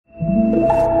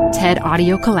TED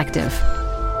Audio Collective.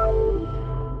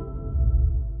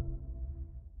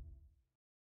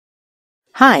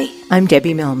 Hi, I'm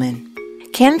Debbie Millman.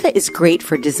 Canva is great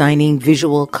for designing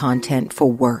visual content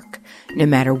for work, no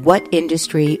matter what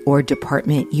industry or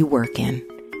department you work in.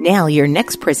 Nail your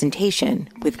next presentation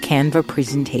with Canva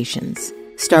Presentations.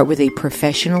 Start with a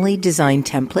professionally designed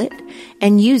template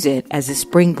and use it as a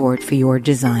springboard for your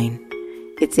design.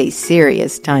 It's a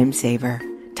serious time saver.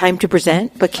 Time to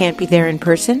present but can't be there in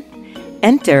person?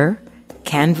 Enter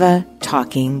Canva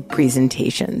Talking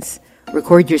Presentations.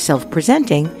 Record yourself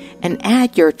presenting and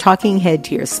add your talking head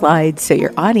to your slides so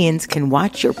your audience can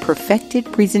watch your perfected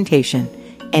presentation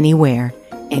anywhere,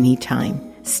 anytime.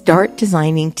 Start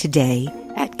designing today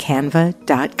at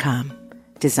canva.com.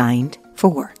 Designed for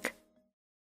work.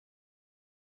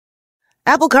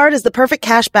 Apple Card is the perfect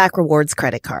cashback rewards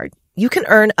credit card. You can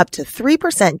earn up to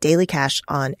 3% daily cash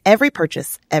on every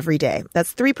purchase every day.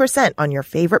 That's 3% on your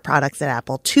favorite products at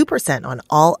Apple, 2% on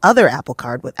all other Apple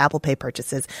Card with Apple Pay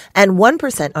purchases, and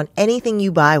 1% on anything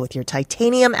you buy with your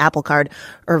titanium Apple Card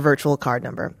or virtual card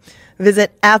number.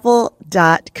 Visit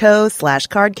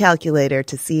apple.co/card calculator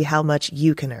to see how much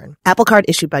you can earn. Apple Card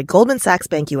issued by Goldman Sachs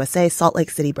Bank USA, Salt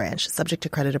Lake City branch. Subject to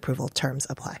credit approval. Terms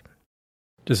apply.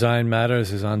 Design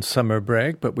Matters is on summer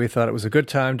break, but we thought it was a good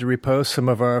time to repost some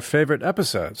of our favorite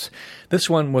episodes.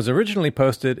 This one was originally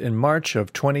posted in March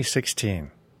of 2016.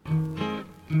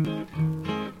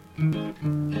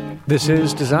 This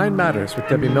is Design Matters with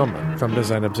Debbie Millman from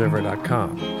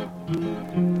DesignObserver.com.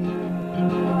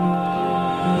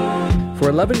 For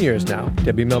 11 years now,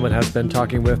 Debbie Millman has been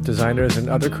talking with designers and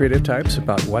other creative types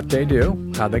about what they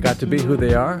do, how they got to be who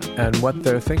they are, and what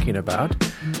they're thinking about.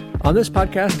 On this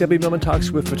podcast, Debbie Millman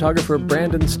talks with photographer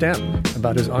Brandon Stanton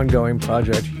about his ongoing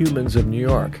project, Humans of New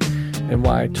York, and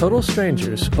why total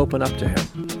strangers open up to him.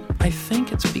 I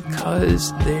think it's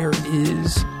because there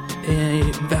is a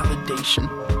validation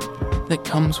that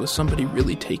comes with somebody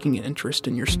really taking an interest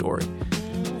in your story.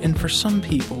 And for some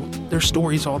people, their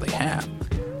story's all they have.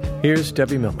 Here's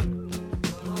Debbie Millman.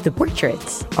 The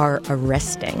portraits are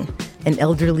arresting. An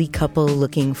elderly couple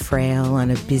looking frail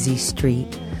on a busy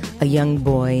street. A young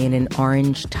boy in an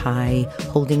orange tie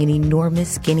holding an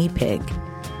enormous guinea pig.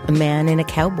 A man in a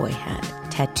cowboy hat,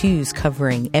 tattoos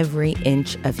covering every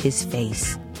inch of his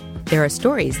face. There are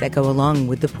stories that go along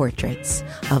with the portraits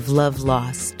of love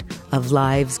lost, of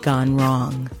lives gone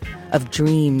wrong, of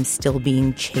dreams still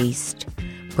being chased.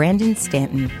 Brandon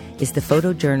Stanton is the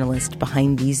photojournalist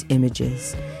behind these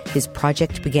images. His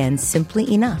project began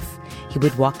simply enough. He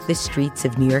would walk the streets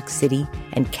of New York City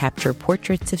and capture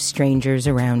portraits of strangers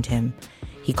around him.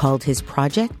 He called his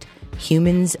project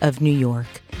Humans of New York,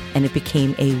 and it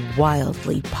became a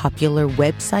wildly popular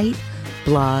website,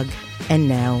 blog, and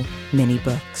now many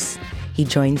books. He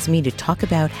joins me to talk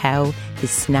about how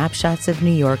his snapshots of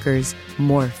New Yorkers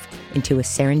morphed into a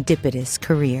serendipitous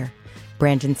career.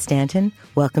 Brandon Stanton,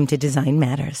 welcome to Design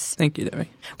Matters. Thank you,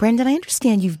 Debbie. Brandon, I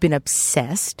understand you've been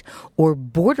obsessed or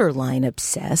borderline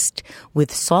obsessed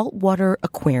with saltwater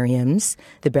aquariums,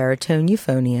 the baritone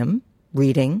euphonium,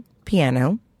 reading,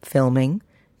 piano, filming,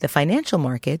 the financial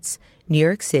markets, New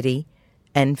York City,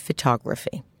 and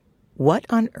photography. What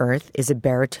on earth is a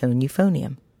baritone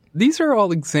euphonium? These are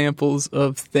all examples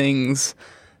of things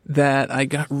that I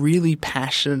got really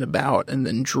passionate about and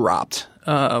then dropped,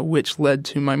 which led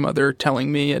to my mother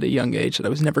telling me at a young age that I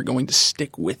was never going to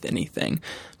stick with anything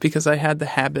because I had the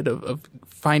habit of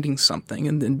finding something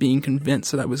and then being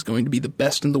convinced that I was going to be the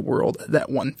best in the world at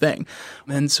that one thing.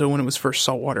 And so when it was first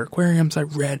saltwater aquariums, I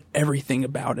read everything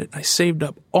about it. I saved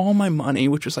up all my money,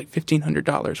 which was like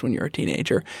 $1,500 when you're a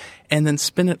teenager, and then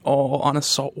spent it all on a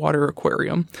saltwater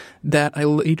aquarium that I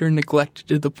later neglected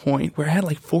to the point where I had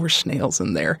like 4 snails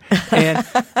in there. And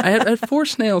I had 4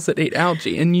 snails that ate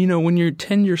algae. And, you know, when you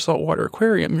tend your saltwater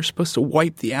aquarium, you're supposed to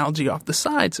wipe the algae off the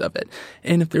sides of it.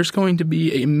 And if there's going to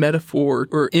be a metaphor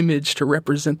or image to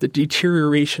represent the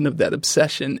deterioration of that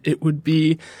obsession, it would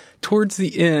be towards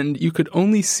the end, you could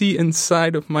only see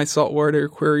inside of my saltwater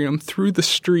aquarium through the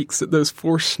streaks that those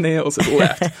 4 snails had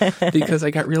left because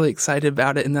I got really excited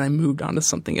about it and then I moved on to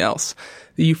something else.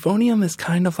 The euphonium is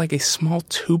kind of like a small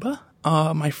tuba.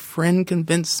 My friend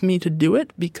convinced me to do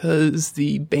it because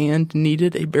the band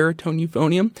needed a baritone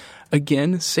euphonium.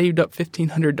 Again, saved up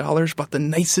 $1,500, bought the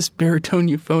nicest baritone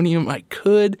euphonium I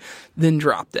could, then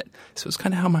dropped it. So it's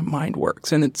kind of how my mind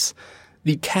works. And it's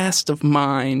the cast of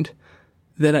mind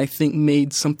that I think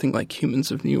made something like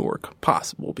Humans of New York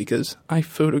possible because I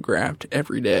photographed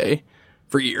every day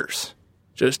for years.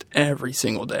 Just every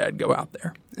single day I'd go out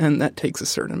there. And that takes a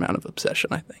certain amount of obsession,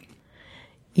 I think.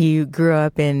 You grew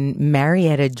up in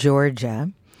Marietta, Georgia,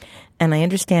 And I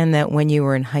understand that when you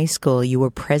were in high school, you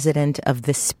were president of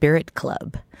the Spirit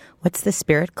Club. What's the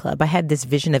Spirit Club? I had this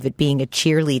vision of it being a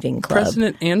cheerleading club.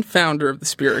 President and founder of the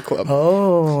Spirit Club.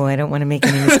 Oh, I don't want to make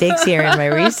any mistakes here in my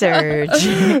research.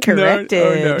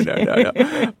 Corrected. No.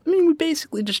 I mean, we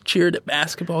basically just cheered at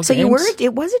basketball games. So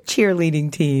it was a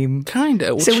cheerleading team. Kind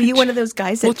of. So were you one of those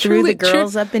guys that threw the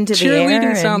girls up into the air?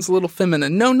 Cheerleading sounds a little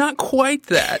feminine. No, not quite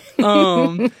that.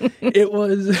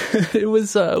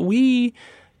 We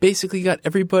basically got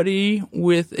everybody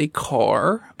with a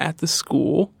car at the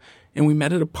school, and we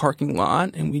met at a parking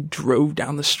lot, and we drove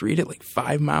down the street at like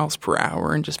 5 miles per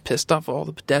hour and just pissed off all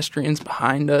the pedestrians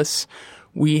behind us.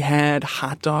 We had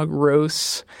hot dog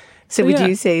roasts. So would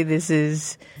you say this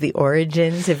is the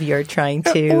origins of your trying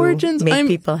to make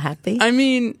people happy? I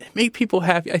mean, make people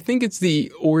happy. I think it's the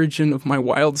origin of my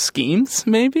wild schemes,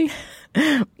 maybe.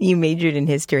 You majored in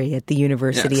history at the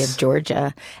University of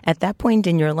Georgia. At that point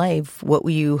in your life, what were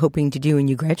you hoping to do when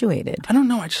you graduated? I don't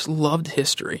know. I just loved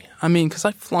history. I mean, because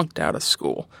I flunked out of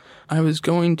school. I was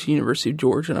going to University of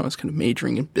Georgia, and I was kind of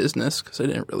majoring in business because I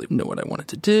didn't really know what I wanted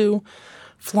to do.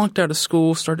 Flunked out of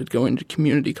school, started going to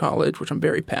community college, which I'm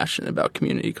very passionate about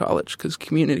community college because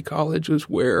community college was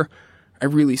where I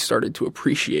really started to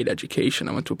appreciate education.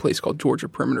 I went to a place called Georgia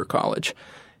Perimeter College.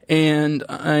 And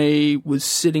I was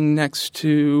sitting next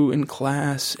to, in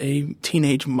class, a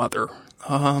teenage mother,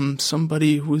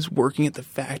 somebody who was working at the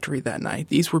factory that night.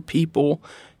 These were people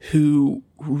who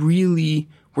really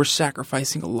were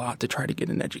sacrificing a lot to try to get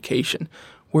an education.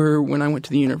 Where when I went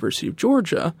to the University of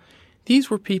Georgia, these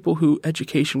were people who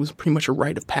education was pretty much a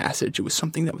rite of passage. It was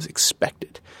something that was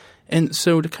expected. And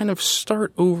so to kind of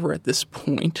start over at this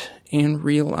point and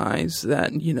realize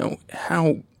that,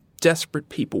 how desperate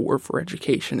people were for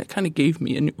education, it kind of gave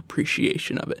me a new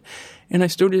appreciation of it. And I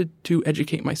started to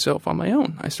educate myself on my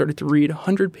own. I started to read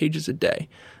 100 pages a day.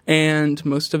 And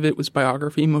most of it was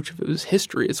biography. Most of it was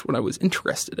history. It's what I was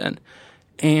interested in.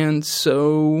 And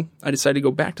so I decided to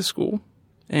go back to school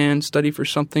and study for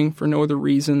something for no other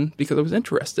reason because I was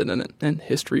interested in it. And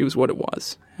history was what it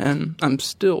was. And I'm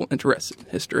still interested in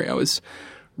history. I was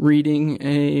reading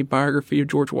a biography of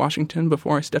George Washington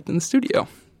before I stepped in the studio.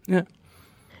 Yeah.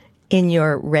 In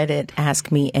your Reddit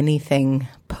Ask Me Anything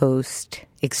post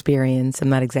experience, I'm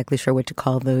not exactly sure what to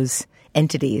call those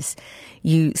entities,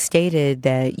 you stated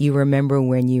that you remember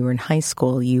when you were in high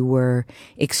school, you were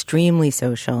extremely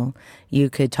social. You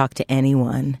could talk to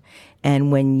anyone. And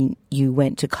when you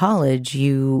went to college,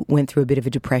 you went through a bit of a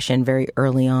depression very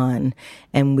early on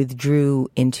and withdrew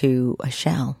into a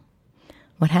shell.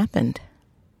 What happened?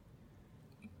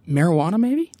 Marijuana,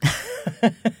 maybe?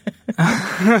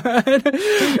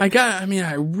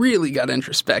 I really got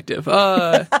introspective.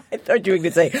 I thought you were going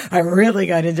to say, I really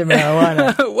got into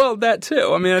marijuana. Well, that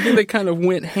too. I mean, I think they kind of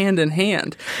went hand in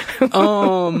hand.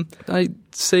 I'd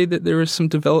say that there was some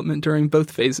development during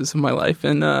both phases of my life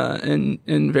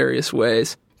in various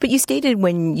ways. But you stated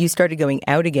when you started going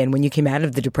out again, when you came out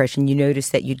of the depression, you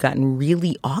noticed that you'd gotten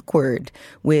really awkward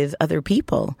with other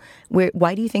people.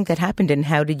 Why do you think that happened, and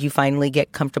how did you finally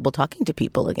get comfortable talking to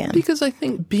people again? Because I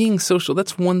think being social,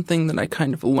 that's one thing that I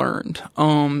kind of learned,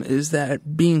 is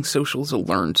that being social is a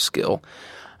learned skill.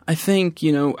 I think,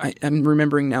 I'm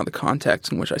remembering now the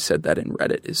context in which I said that in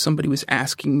Reddit is somebody was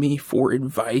asking me for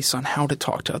advice on how to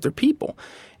talk to other people.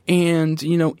 And,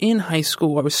 in high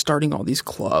school, I was starting all these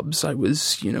clubs. I was,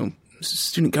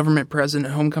 student government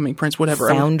president, homecoming prince, whatever.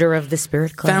 Founder of the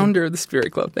Spirit Club. Founder of the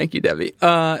Spirit Club. Thank you, Debbie.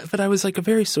 But I was like a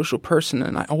very social person,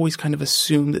 and I always kind of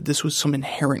assumed that this was some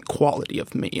inherent quality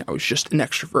of me. I was just an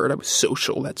extrovert. I was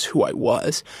social. That's who I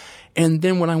was. And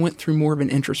then when I went through more of an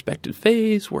introspective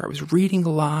phase where I was reading a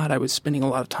lot, I was spending a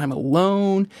lot of time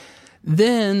alone.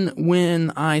 Then when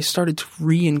I started to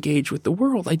re-engage with the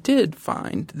world, I did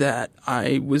find that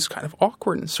I was kind of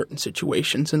awkward in certain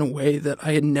situations in a way that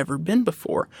I had never been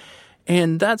before.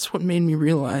 And that's what made me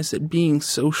realize that being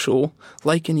social,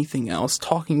 like anything else,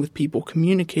 talking with people,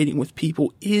 communicating with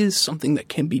people is something that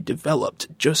can be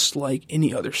developed just like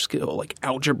any other skill, like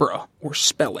algebra or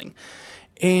spelling.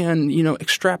 And,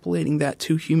 extrapolating that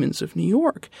to Humans of New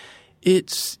York,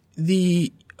 it's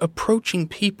the approaching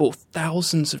people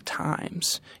thousands of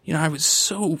times. I was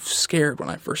so scared when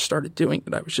I first started doing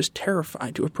it. I was just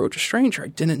terrified to approach a stranger. I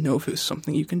didn't know if it was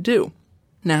something you can do.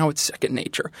 Now it's second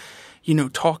nature.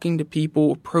 Talking to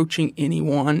people, approaching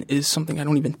anyone is something I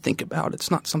don't even think about. It's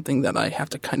not something that I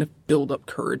have to kind of build up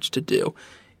courage to do.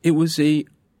 It was a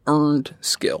earned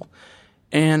skill.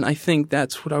 And I think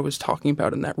that's what I was talking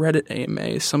about in that Reddit AMA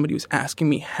is somebody was asking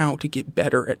me how to get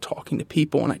better at talking to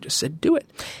people, and I just said, do it.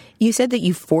 You said that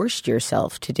you forced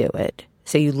yourself to do it.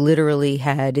 So you literally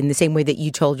had, in the same way that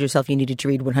you told yourself you needed to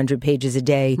read 100 pages a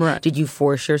day, Right. Did you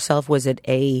force yourself? Was it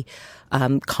a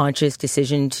conscious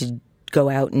decision to go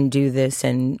out and do this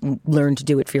and learn to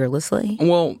do it fearlessly?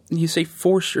 Well, you say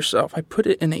force yourself. I put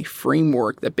it in a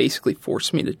framework that basically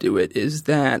forced me to do it, is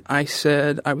that I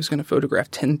said I was going to photograph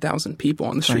 10,000 people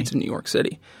on the streets of New York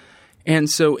City. And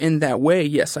so in that way,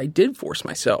 yes, I did force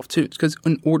myself to, because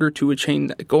in order to attain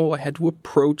that goal, I had to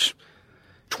approach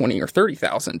 20 or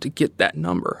 30,000 to get that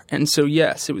number. And so,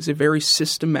 yes, it was a very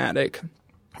systematic,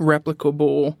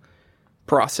 replicable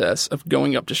process of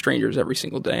going up to strangers every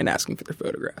single day and asking for their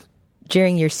photograph.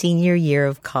 During your senior year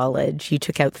of college, you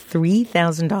took out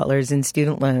 $3,000 in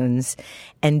student loans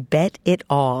and bet it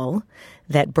all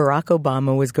that Barack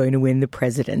Obama was going to win the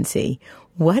presidency.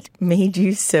 What made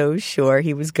you so sure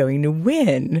he was going to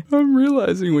win? I'm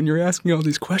realizing when you're asking all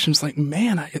these questions, like,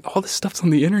 man, all this stuff's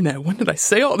on the internet. When did I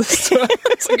say all this stuff?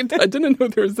 It's like, I didn't know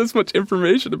there was this much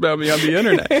information about me on the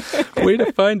internet. Way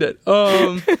to find it.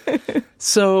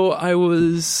 So I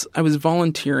was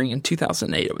volunteering in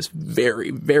 2008. I was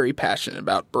very, very passionate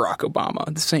about Barack Obama,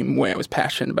 the same way I was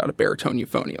passionate about a baritone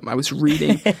euphonium. I was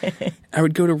reading. I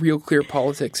would go to Real Clear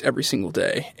Politics every single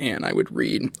day, and I would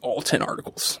read all 10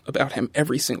 articles about him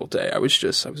every single day. I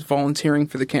was volunteering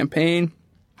for the campaign,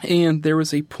 and there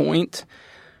was a point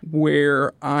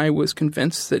where I was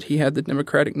convinced that he had the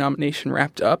Democratic nomination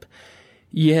wrapped up,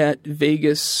 yet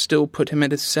Vegas still put him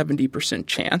at a 70%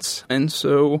 chance. And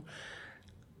so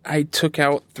I took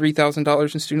out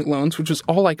 $3,000 in student loans, which was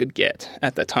all I could get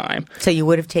at the time. So you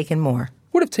would have taken more?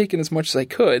 Would have taken as much as I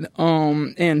could,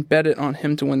 and bet it on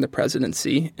him to win the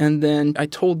presidency. And then I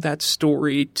told that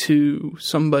story to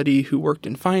somebody who worked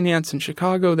in finance in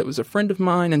Chicago that was a friend of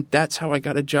mine, and that's how I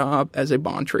got a job as a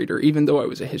bond trader, even though I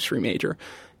was a history major,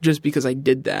 just because I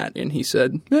did that. And he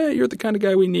said, hey, you're the kind of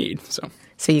guy we need.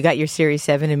 So you got your Series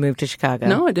 7 and moved to Chicago?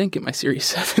 No, I didn't get my Series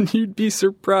 7. You'd be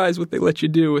surprised what they let you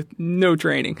do with no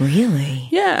training. Really?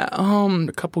 Yeah.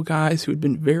 A couple guys who had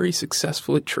been very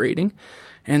successful at trading.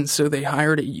 And so they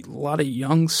hired a lot of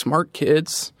young, smart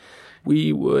kids.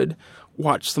 We would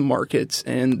watch the markets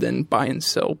and then buy and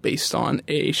sell based on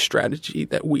a strategy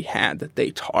that we had that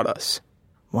they taught us.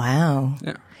 Wow.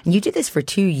 Yeah. And you did this for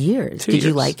 2 years. Did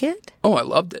you like it? Oh, I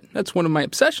loved it. That's one of my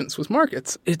obsessions was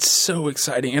markets. It's so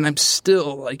exciting. And I'm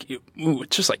still like,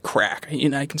 it's just like crack.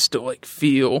 I can still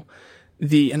feel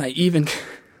and I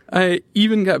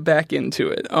even got back into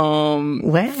it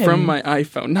when? From my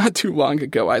iPhone not too long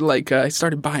ago. I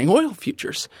started buying oil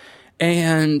futures,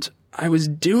 and I was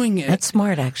doing it. That's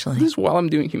smart, actually. This is while I'm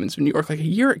doing Humans of New York, like a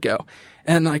year ago,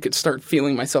 and I could start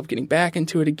feeling myself getting back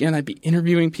into it again. I'd be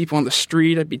interviewing people on the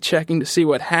street. I'd be checking to see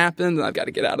what happened. And I've got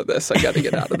to get out of this. I got to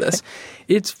get out of this.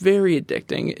 It's very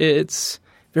addicting. It's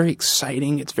very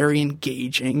exciting. It's very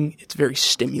engaging. It's very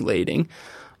stimulating.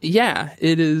 Yeah,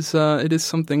 it is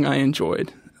something I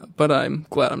enjoyed. But I'm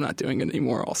glad I'm not doing it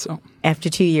anymore also.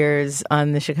 After 2 years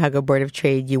on the Chicago Board of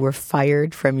Trade, you were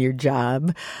fired from your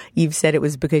job. You've said it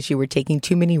was because you were taking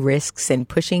too many risks and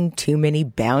pushing too many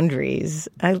boundaries.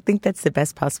 I think that's the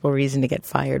best possible reason to get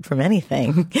fired from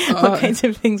anything. What kinds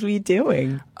of things were you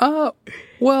doing?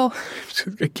 Well,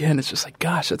 again, it's just like,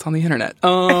 gosh, that's on the internet.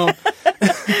 I'm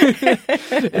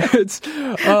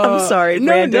sorry,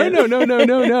 Brandon.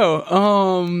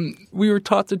 No. We were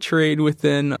taught to trade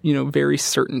within, very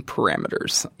certain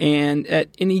parameters. And at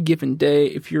any given day,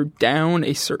 if you're down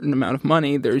a certain amount of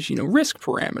money, there's, risk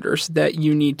parameters that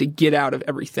you need to get out of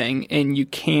everything. And you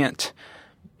can't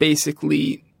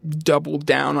basically double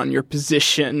down on your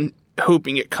position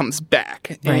hoping it comes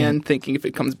back and thinking if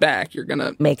it comes back, you're going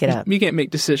to make it up. You can't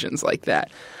make decisions like that.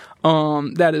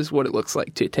 That is what it looks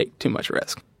like to take too much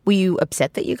risk. Were you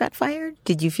upset that you got fired?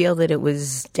 Did you feel that it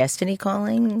was destiny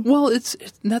calling? Well,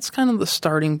 that's kind of the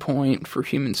starting point for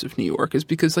Humans of New York is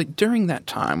because during that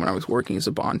time when I was working as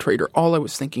a bond trader, all I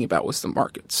was thinking about was the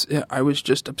markets. I was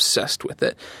just obsessed with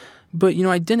it. But,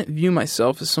 I didn't view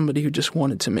myself as somebody who just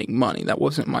wanted to make money. That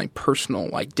wasn't my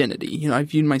personal identity. I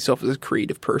viewed myself as a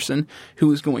creative person who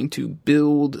was going to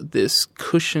build this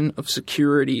cushion of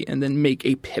security and then make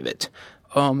a pivot.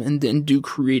 And then do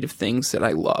creative things that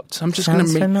I loved. So I'm just going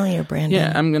to make familiar, Brandon.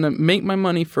 Yeah, I'm going to make my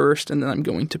money first, and then I'm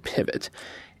going to pivot.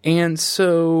 And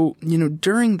so,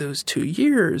 during those 2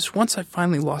 years, once I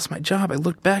finally lost my job, I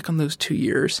looked back on those 2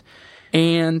 years,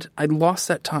 and I'd lost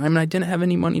that time, and I didn't have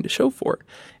any money to show for it.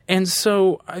 And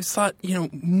so I thought,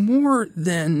 more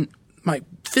than my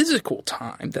physical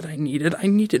time that I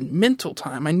needed mental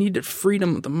time. I needed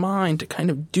freedom of the mind to kind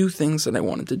of do things that I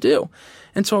wanted to do.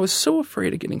 And so I was so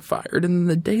afraid of getting fired. And then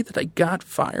the day that I got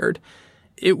fired,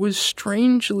 it was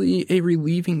strangely a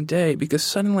relieving day because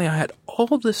suddenly I had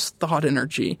all this thought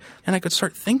energy and I could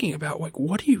start thinking about, like,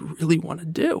 what do you really want to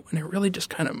do? And it really just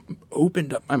kind of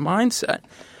opened up my mindset.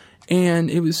 And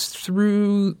it was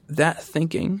through that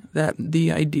thinking that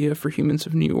the idea for Humans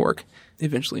of New York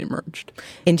eventually emerged.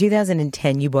 In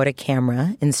 2010, you bought a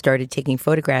camera and started taking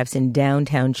photographs in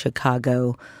downtown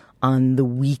Chicago on the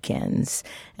weekends.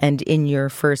 And in your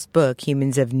first book,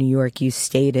 Humans of New York, you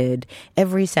stated,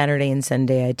 every Saturday and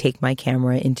Sunday I'd take my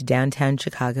camera into downtown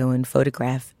Chicago and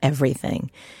photograph everything.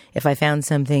 If I found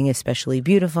something especially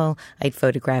beautiful, I'd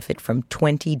photograph it from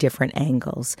 20 different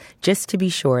angles, just to be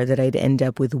sure that I'd end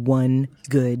up with one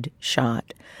good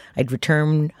shot. I'd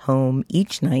return home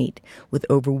each night with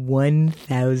over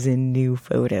 1,000 new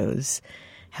photos.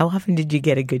 How often did you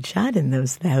get a good shot in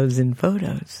those 1,000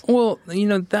 photos? Well,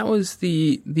 that was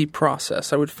the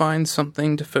process. I would find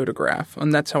something to photograph,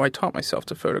 and that's how I taught myself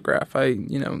to photograph. A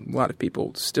lot of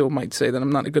people still might say that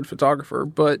I'm not a good photographer,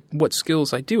 but what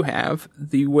skills I do have,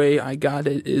 the way I got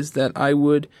it is that I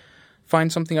would find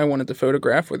something I wanted to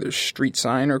photograph, whether it's a street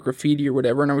sign or graffiti or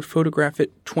whatever, and I would photograph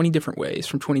it 20 different ways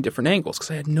from 20 different angles because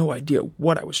I had no idea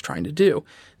what I was trying to do.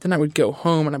 Then I would go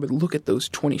home and I would look at those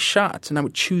 20 shots and I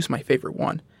would choose my favorite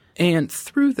one. And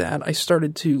through that, I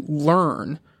started to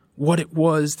learn what it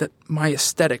was that my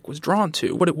aesthetic was drawn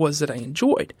to, what it was that I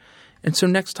enjoyed. And so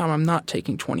next time I'm not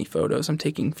taking 20 photos, I'm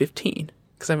taking 15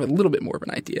 because I have a little bit more of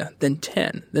an idea, then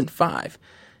 10, then 5.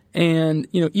 And,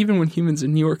 even when Humans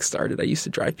in New York started, I used to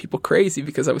drive people crazy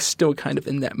because I was still kind of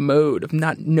in that mode of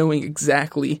not knowing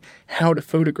exactly how to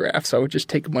photograph. So I would just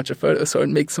take a bunch of photos. So I'd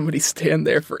make somebody stand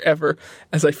there forever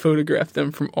as I photographed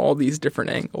them from all these different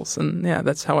angles. And yeah,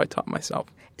 that's how I taught myself.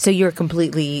 So you're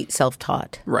completely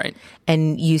self-taught. Right.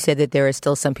 And you said that there are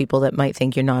still some people that might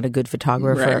think you're not a good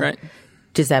photographer. Right.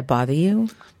 Does that bother you?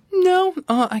 No,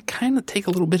 I kind of take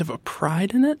a little bit of a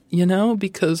pride in it,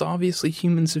 because obviously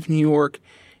Humans of New York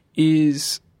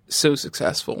is so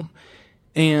successful.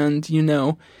 And,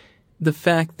 the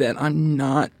fact that I'm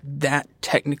not that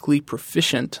technically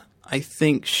proficient, I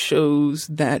think shows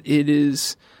that it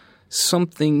is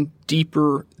something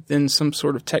deeper than some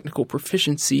sort of technical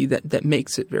proficiency that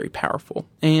makes it very powerful.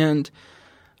 And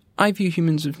I view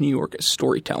Humans of New York as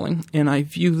storytelling, and I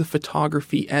view the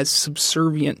photography as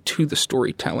subservient to the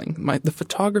storytelling. The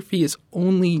photography is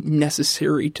only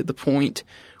necessary to the point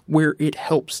where it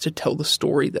helps to tell the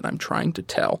story that I'm trying to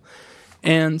tell.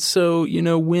 And so,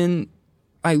 when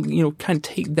I, kind of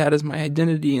take that as my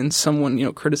identity and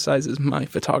someone, criticizes my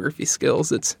photography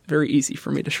skills, it's very easy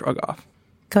for me to shrug off.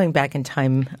 Going back in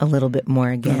time a little bit more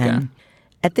again. Okay.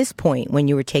 At this point, when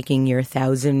you were taking your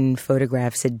 1,000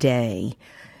 photographs a day,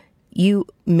 you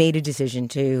made a decision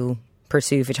to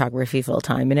pursue photography full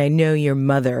time. And I know your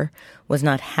mother was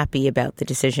not happy about the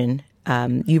decision.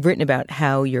 You've written about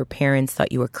how your parents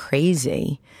thought you were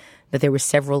crazy, that there were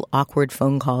several awkward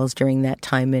phone calls during that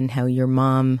time, and how your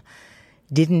mom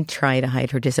didn't try to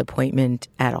hide her disappointment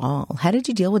at all. How did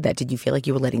you deal with that? Did you feel like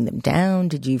you were letting them down?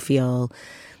 Did you feel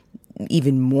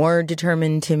even more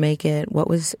determined to make it? What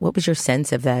was your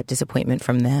sense of that disappointment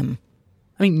from them?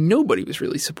 I mean, nobody was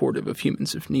really supportive of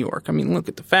Humans of New York. I mean, look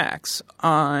at the facts.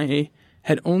 I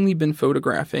had only been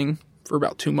photographing for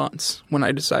about 2 months when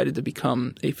I decided to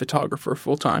become a photographer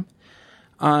full-time.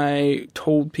 I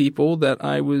told people that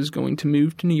I was going to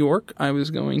move to New York. I was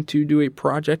going to do a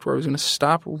project where I was going to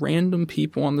stop random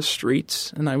people on the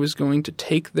streets, and I was going to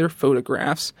take their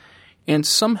photographs, and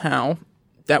somehow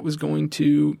that was going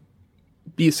to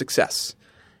be a success.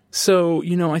 So,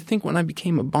 I think when I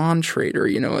became a bond trader,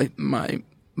 my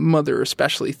mother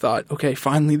especially thought, okay,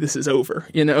 finally this is over.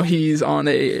 He's on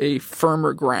a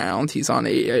firmer ground. He's on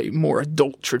a more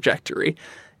adult trajectory.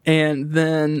 And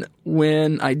then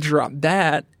when I dropped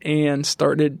that and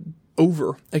started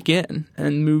over again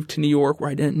and moved to New York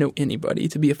where I didn't know anybody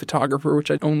to be a photographer,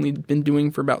 which I'd only been doing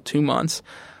for about 2 months,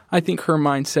 I think her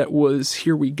mindset was,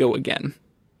 here we go again.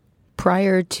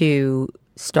 Prior to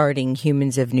starting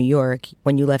Humans of New York,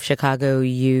 when you left Chicago,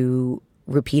 you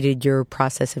repeated your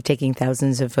process of taking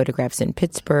thousands of photographs in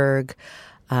Pittsburgh.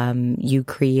 You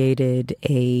created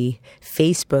a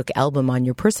Facebook album on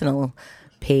your personal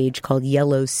page called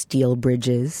Yellow Steel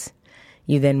Bridges.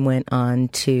 You then went on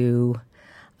to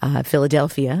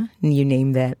Philadelphia, and you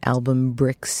named that album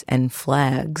Bricks and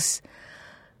Flags.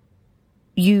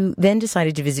 You then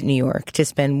decided to visit New York to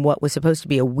spend what was supposed to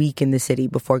be a week in the city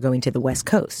before going to the West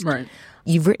Coast. Right.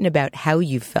 You've written about how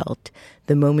you felt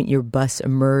the moment your bus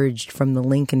emerged from the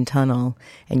Lincoln Tunnel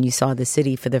and you saw the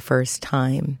city for the first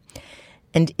time.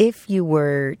 And if you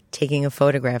were taking a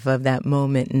photograph of that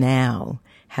moment now,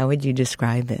 How would you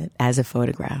describe it as a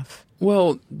photograph?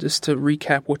 Well, just to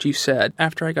recap what you said,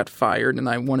 after I got fired and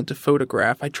I wanted to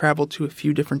photograph, I traveled to a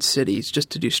few different cities just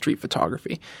to do street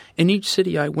photography. In each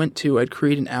city I went to, I'd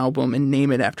create an album and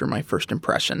name it after my first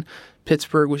impression.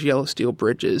 Pittsburgh was yellow steel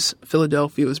bridges,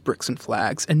 Philadelphia was bricks and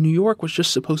flags, and New York was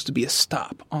just supposed to be a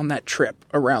stop on that trip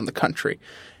around the country.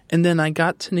 And then I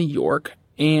got to New York,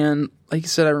 and like you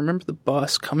said, I remember the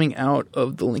bus coming out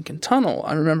of the Lincoln Tunnel.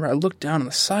 I remember I looked down on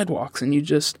the sidewalks, and you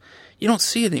don't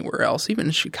see it anywhere else. Even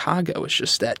in Chicago, it's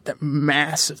just that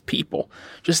mass of people.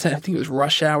 Just that, I think it was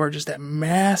rush hour, just that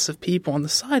mass of people on the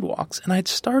sidewalks. And I'd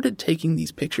started taking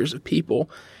these pictures of people,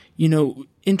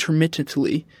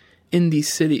 intermittently in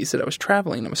these cities that I was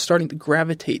traveling. I was starting to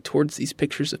gravitate towards these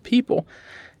pictures of people.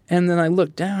 And then I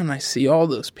look down and I see all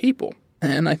those people.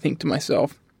 And I think to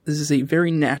myself, this is a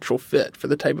very natural fit for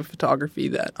the type of photography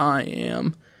that I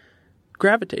am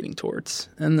gravitating towards.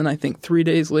 And then I think 3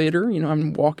 days later,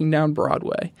 I'm walking down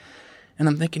Broadway and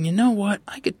I'm thinking, you know what?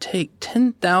 I could take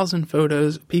 10,000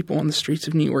 photos of people on the streets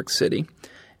of New York City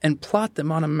and plot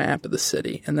them on a map of the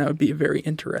city. And that would be a very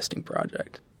interesting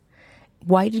project.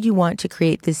 Why did you want to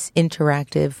create this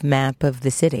interactive map of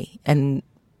the city? And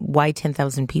why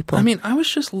 10,000 people? I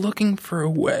was just looking for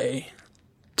a way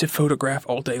to photograph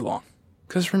all day long.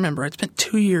 Because remember, I'd spent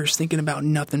 2 years thinking about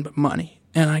nothing but money.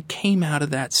 And I came out of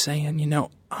that saying,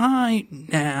 I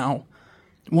now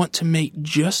want to make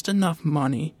just enough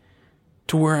money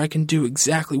to where I can do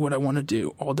exactly what I want to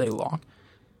do all day long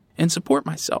and support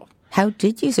myself. How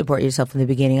did you support yourself in the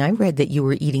beginning? I read that you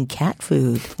were eating cat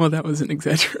food. Well, that was an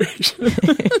exaggeration.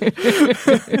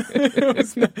 It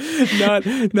was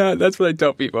not, that's what I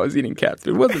tell people. I was eating cat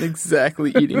food. It wasn't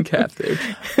exactly eating cat food.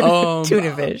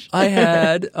 Tuna fish. I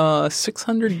had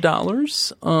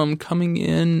 $600 coming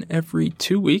in every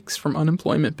 2 weeks from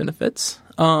unemployment benefits.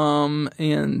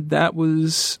 And that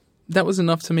was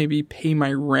enough to maybe pay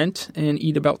my rent and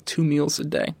eat about 2 meals a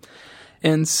day.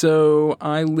 And so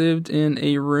I lived in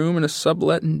a room in a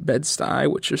sublet in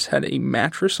Bed-Stuy, which just had a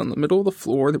mattress on the middle of the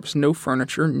floor. There was no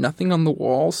furniture, nothing on the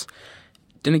walls.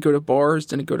 Didn't go to bars,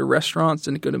 didn't go to restaurants,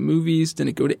 didn't go to movies,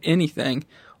 didn't go to anything.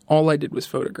 All I did was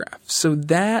photograph. So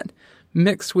that,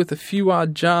 mixed with a few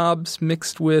odd jobs,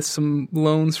 mixed with some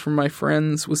loans from my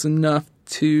friends, was enough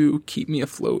to keep me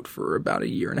afloat for about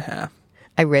 1.5 years.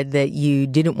 I read that you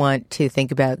didn't want to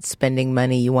think about spending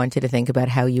money. You wanted to think about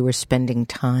how you were spending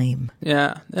time.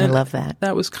 Yeah. I love that.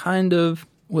 That was kind of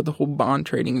what the whole bond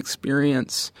trading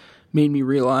experience made me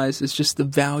realize, is just the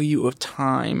value of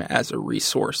time as a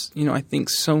resource. I think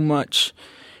so much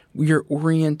we are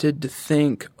oriented to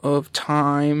think of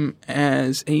time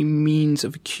as a means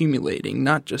of accumulating,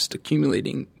 not just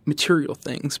accumulating material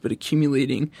things, but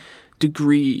accumulating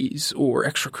degrees or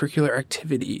extracurricular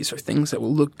activities or things that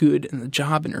will look good in the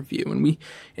job interview. And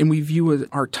we view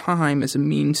our time as a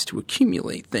means to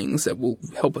accumulate things that will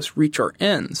help us reach our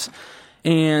ends.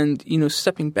 And,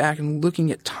 stepping back and looking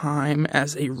at time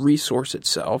as a resource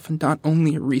itself, and not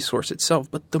only a resource itself,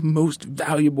 but the most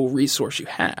valuable resource you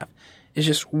have is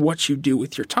just what you do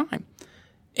with your time.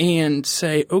 And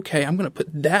say, okay, I'm going to put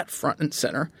that front and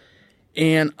center.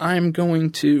 And I'm going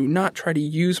to not try to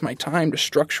use my time to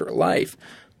structure a life,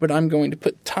 but I'm going to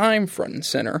put time front and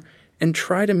center and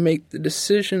try to make the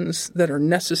decisions that are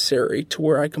necessary to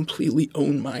where I completely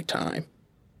own my time.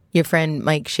 Your friend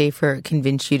Mike Schaefer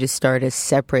convinced you to start a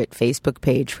separate Facebook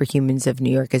page for Humans of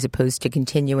New York as opposed to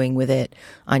continuing with it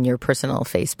on your personal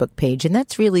Facebook page. And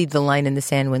that's really the line in the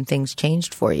sand when things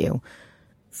changed for you.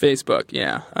 Facebook,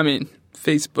 yeah.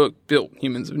 Facebook built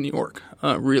Humans of New York,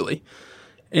 really.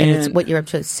 And it's what you're up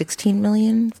to, 16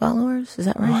 million followers? Is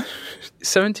that right?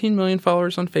 17 million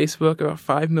followers on Facebook, about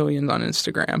 5 million on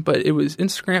Instagram. But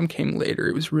Instagram came later.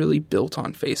 It was really built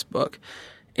on Facebook.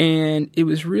 And it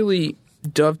was really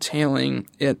dovetailing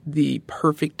at the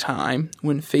perfect time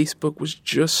when Facebook was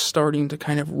just starting to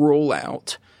kind of roll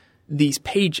out these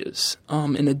pages,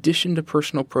 in addition to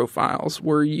personal profiles,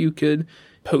 where you could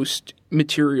post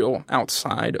material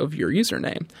outside of your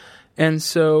username. And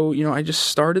so, I just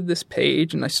started this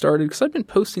page, and because I've been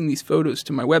posting these photos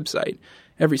to my website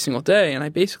every single day, and I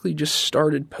basically just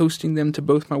started posting them to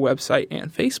both my website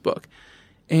and Facebook.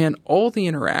 And all the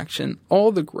interaction,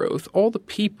 all the growth, all the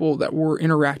people that were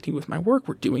interacting with my work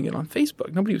were doing it on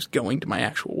Facebook. Nobody was going to my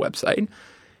actual website.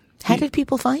 How did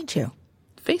people find you?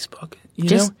 Facebook.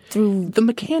 Just through the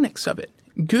mechanics of it.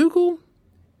 Google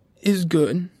is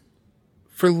good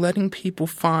for letting people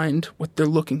find what they're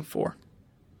looking for.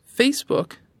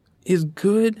 Facebook is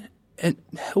good at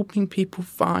helping people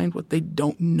find what they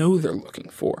don't know they're looking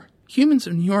for. Humans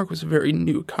of New York was a very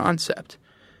new concept.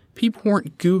 People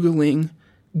weren't Googling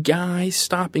guys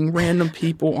stopping random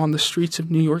people on the streets of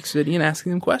New York City and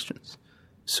asking them questions.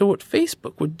 So what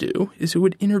Facebook would do is it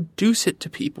would introduce it to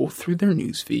people through their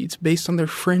news feeds based on their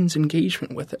friends'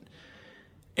 engagement with it.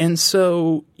 And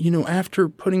so, after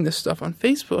putting this stuff on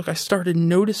Facebook, I started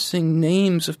noticing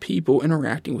names of people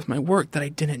interacting with my work that I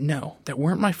didn't know, that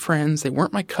weren't my friends, they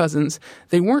weren't my cousins,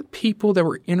 they weren't people that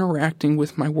were interacting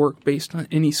with my work based on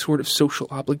any sort of social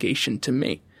obligation to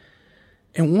me.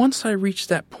 And once I reached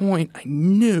that point, I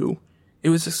knew it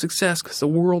was a success because the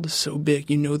world is so big.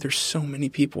 There's so many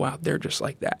people out there just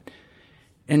like that.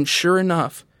 And sure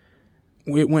enough,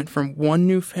 it went from 1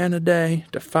 new fan a day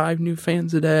to 5 new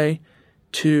fans a day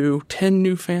to 10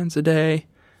 new fans a day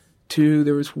to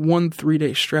there was one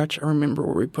 3-day stretch I remember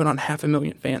where we put on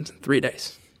 500,000 fans in 3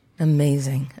 days.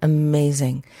 Amazing.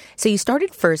 Amazing. So you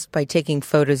started first by taking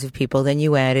photos of people, then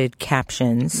you added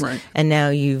captions, right. And now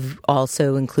you've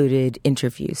also included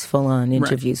interviews, full-on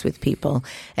interviews with people.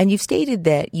 And you've stated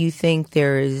that you think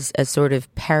there is a sort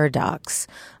of paradox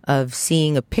of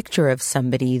seeing a picture of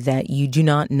somebody that you do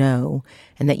not know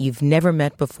and that you've never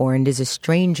met before and is a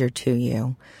stranger to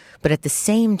you. But at the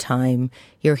same time,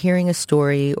 you're hearing a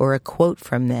story or a quote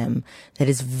from them that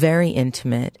is very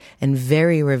intimate and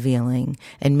very revealing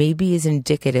and maybe is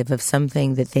indicative of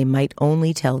something that they might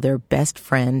only tell their best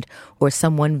friend or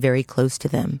someone very close to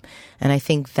them. And I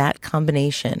think that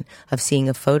combination of seeing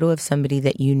a photo of somebody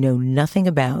that you know nothing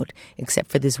about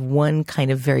except for this one kind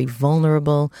of very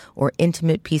vulnerable or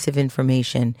intimate piece of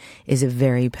information is a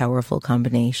very powerful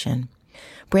combination.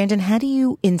 Brandon, how do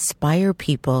you inspire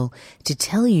people to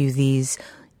tell you these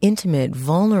intimate,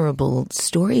 vulnerable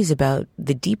stories about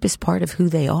the deepest part of who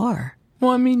they are?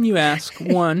 Well, you ask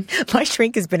one. My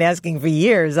shrink has been asking for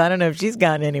years. I don't know if she's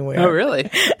gotten anywhere. Oh, really?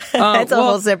 That's a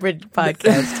whole separate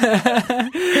podcast.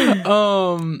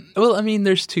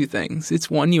 There's 2 things. It's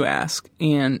 1, you ask,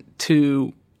 and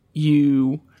 2,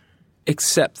 you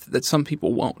accept that some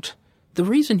people won't. The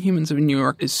reason Humans of New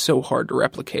York is so hard to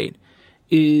replicate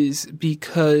is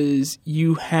because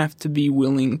you have to be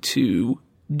willing to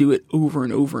do it over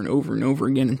and over and over and over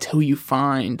again until you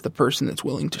find the person that's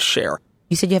willing to share.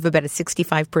 You said you have about a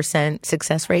 65%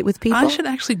 success rate with people? I should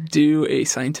actually do a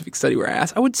scientific study where I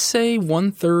ask. I would say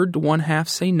 1/3 to 1/2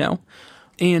 say no.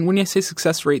 And when I say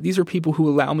success rate, these are people who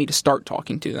allow me to start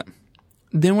talking to them.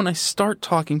 Then when I start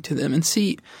talking to them and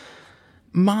see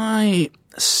my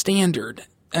standard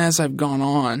as I've gone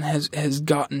on has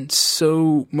gotten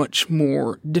so much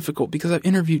more difficult because I've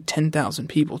interviewed 10,000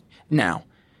 people now.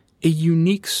 A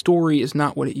unique story is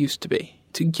not what it used to be.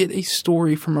 To get a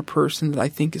story from a person that I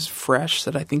think is fresh,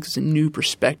 that I think is a new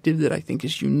perspective, that I think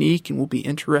is unique and will be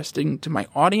interesting to my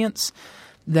audience,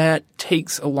 that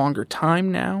takes a longer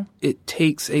time now. It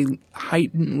takes a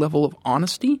heightened level of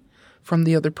honesty from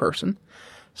the other person.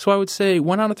 So I would say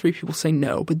 1 out of 3 people say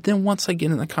no. But then once I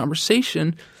get in the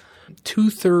conversation,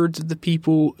 2/3 of the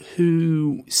people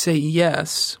who say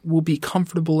yes will be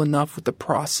comfortable enough with the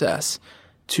process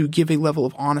to give a level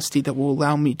of honesty that will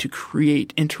allow me to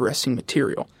create interesting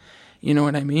material. You know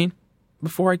what I mean?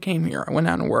 Before I came here, I went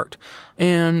out and worked.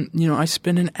 And, I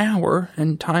spent an hour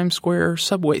in Times Square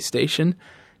subway station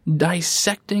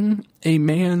dissecting a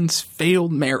man's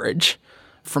failed marriage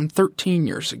from 13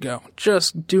 years ago.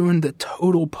 Just doing the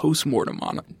total postmortem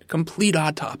on it. Complete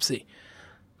autopsy.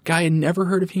 Guy had never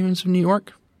heard of Humans of New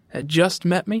York, had just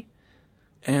met me,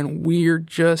 and we're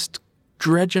just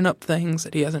dredging up things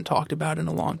that he hasn't talked about in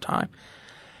a long time.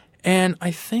 And I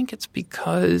think it's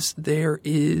because there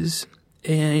is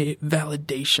a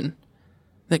validation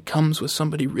that comes with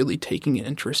somebody really taking an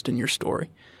interest in your story.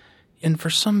 And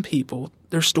for some people,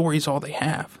 their story's all they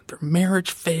have. Their marriage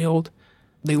failed,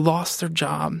 they lost their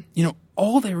job.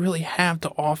 All they really have to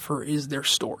offer is their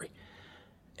story.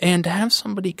 And to have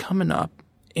somebody coming up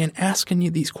and asking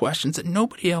you these questions that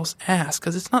nobody else asks,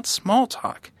 because it's not small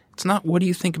talk. It's not, what do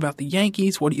you think about the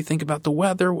Yankees? What do you think about the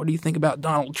weather? What do you think about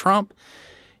Donald Trump?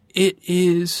 It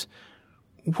is,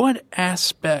 what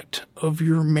aspect of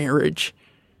your marriage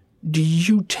do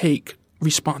you take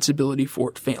responsibility for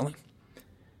it failing?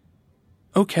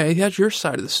 Okay, that's your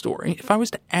side of the story. If I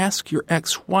was to ask your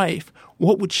ex-wife,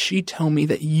 what would she tell me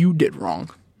that you did wrong?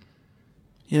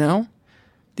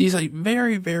 These are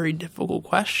very, very difficult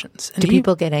questions. And do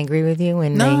people get angry with you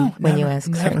when you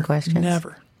ask certain questions?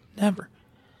 Never.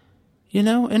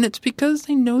 And it's because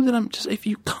they know that if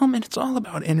you come in, it's all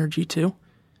about energy too.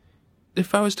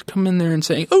 If I was to come in there and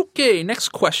say, okay, next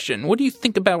question, what do you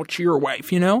think about your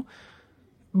wife,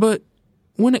 But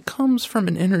when it comes from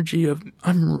an energy of,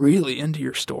 I'm really into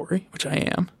your story, which I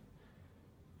am,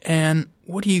 and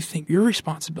what do you think your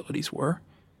responsibilities were?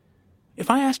 If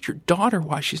I asked your daughter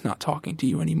why she's not talking to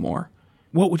you anymore,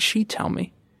 what would she tell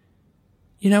me?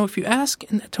 If you ask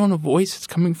in that tone of voice, it's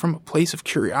coming from a place of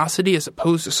curiosity as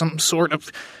opposed to some sort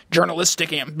of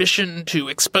journalistic ambition to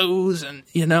expose and,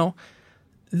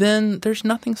 then there's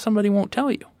nothing somebody won't tell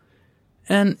you.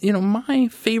 And, my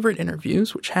favorite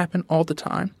interviews, which happen all the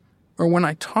time, are when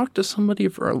I talk to somebody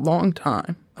for a long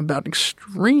time about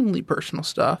extremely personal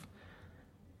stuff,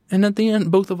 and at the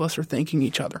end, both of us are thanking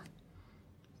each other.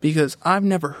 Because I've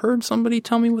never heard somebody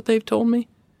tell me what they've told me,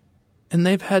 and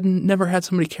they've never had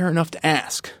somebody care enough to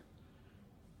ask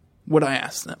what I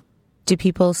asked them. Do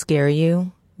people scare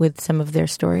you with some of their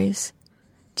stories?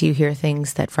 Do you hear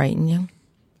things that frighten you?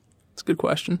 That's a good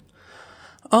question.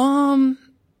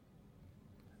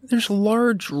 There's a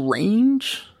large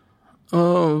range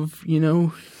of,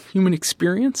 human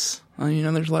experience.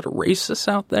 There's a lot of racists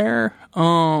out there.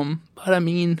 But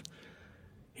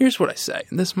here's what I say,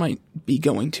 and this might be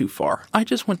going too far. I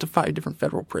just went to 5 different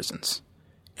federal prisons,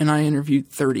 and I interviewed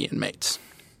 30 inmates.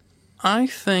 I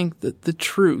think that the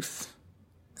truth,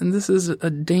 and this is a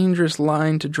dangerous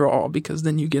line to draw because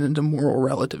then you get into moral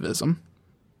relativism,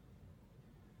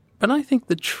 but I think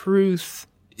the truth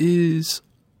is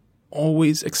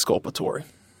always exculpatory.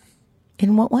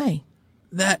 In what way?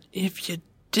 That if you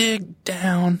dig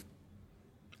down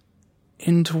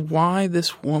into why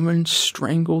this woman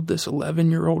strangled this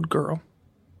 11-year-old girl,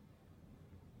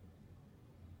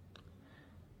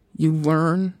 you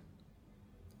learn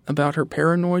about her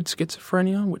paranoid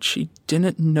schizophrenia, which she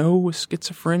didn't know was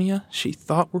schizophrenia. She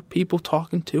thought were people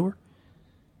talking to her.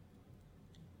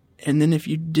 And then if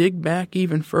you dig back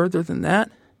even further than that,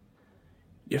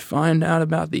 you find out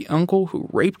about the uncle who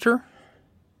raped her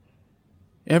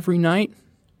every night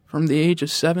from the age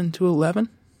of 7 to 11.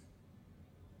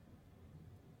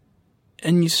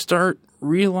 And you start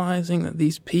realizing that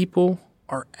these people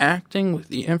are acting with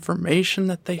the information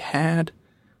that they had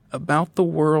about the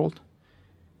world,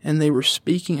 and they were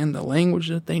speaking in the language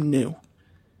that they knew.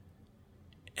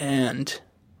 And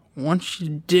once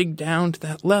you dig down to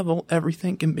that level,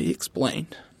 everything can be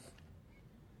explained.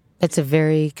 It's a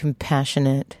very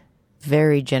compassionate,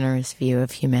 very generous view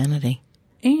of humanity.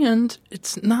 And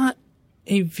it's not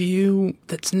a view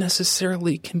that's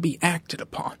necessarily can be acted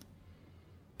upon.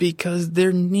 Because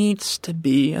there needs to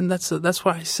be, and that's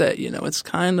why I say, it's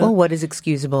kind of... Well, what is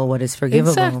excusable, what is forgivable?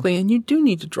 Exactly, and you do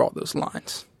need to draw those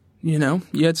lines. You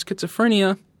had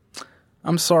schizophrenia.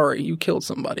 I'm sorry, you killed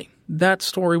somebody. That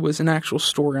story was an actual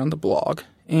story on the blog,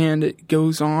 and it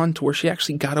goes on to where she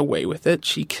actually got away with it.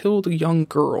 She killed a young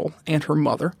girl and her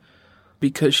mother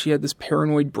because she had this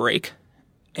paranoid break,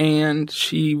 and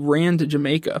she ran to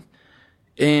Jamaica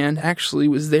and actually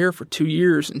was there for 2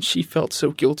 years, and she felt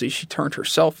so guilty she turned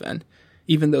herself in,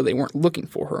 even though they weren't looking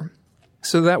for her.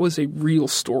 So that was a real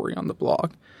story on the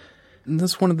blog. And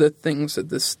that's one of the things that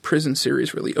this prison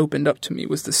series really opened up to me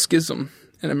was the schism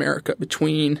in America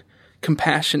between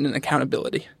compassion and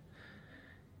accountability.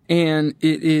 And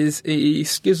it is a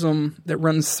schism that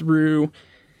runs through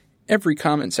every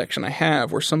comment section I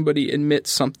have where somebody admits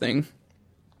something.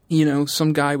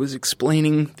 Some guy was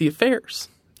explaining the affairs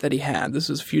that he had. This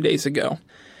was a few days ago.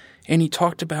 And he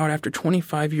talked about after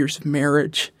 25 years of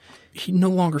marriage, he no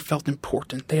longer felt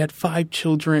important. They had 5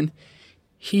 children.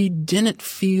 He didn't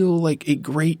feel like a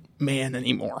great man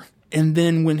anymore. And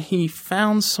then when he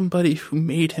found somebody who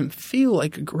made him feel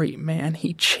like a great man,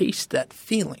 he chased that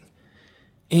feeling.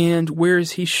 And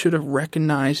whereas he should have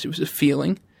recognized it was a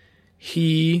feeling,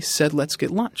 he said, let's get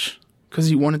lunch. Because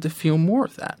he wanted to feel more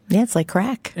of that. Yeah, it's like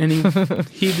crack. And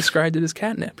he described it as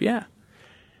catnip, yeah.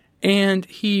 And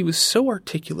he was so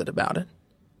articulate about it,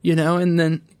 and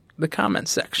then the comment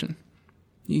section.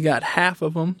 You got half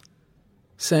of them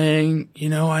saying,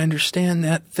 I understand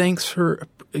that. Thanks for,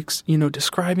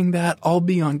 describing that. I'll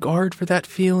be on guard for that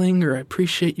feeling, or I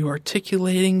appreciate you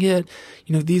articulating it.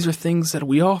 These are things that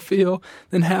we all feel.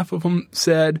 Then half of them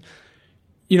said,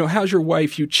 how's your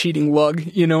wife, you cheating lug?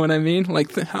 You know what I mean?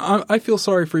 Like, I feel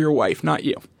sorry for your wife, not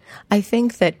you. I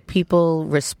think that people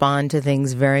respond to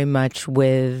things very much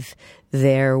with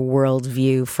their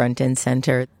worldview front and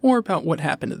center. Or about what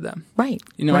happened to them. Right.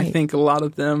 Right. I think a lot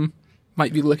of them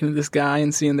might be looking at this guy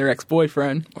and seeing their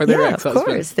ex-boyfriend or their ex-husband.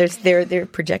 Yeah, of course. They're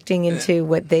projecting into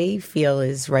what they feel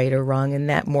is right or wrong and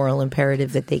that moral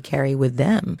imperative that they carry with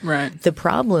them. Right. The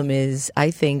problem is,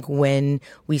 I think, when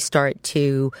we start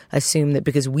to assume that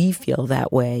because we feel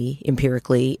that way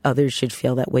empirically, others should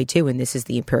feel that way too, and this is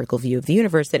the empirical view of the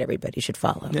universe that everybody should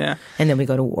follow. Yeah. And then we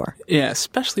go to war. Yeah,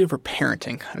 especially over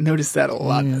parenting. I noticed that a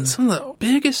lot. Some of the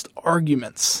biggest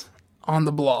arguments on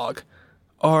the blog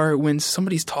are when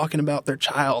somebody's talking about their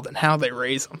child and how they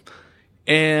raise them.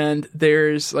 And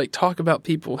there's talk about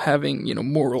people having,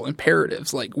 moral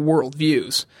imperatives like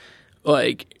worldviews.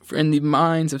 Like, in the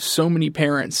minds of so many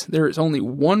parents, there is only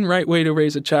one right way to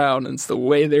raise a child, and it's the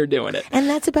way they're doing it. And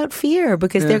that's about fear,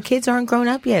 because their kids aren't grown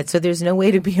up yet. So there's no way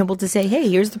to be able to say, hey,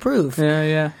 here's the proof.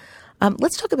 Yeah.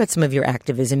 Let's talk about some of your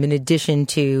activism. In addition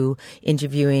to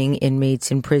interviewing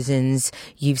inmates in prisons,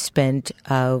 you've spent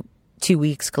 2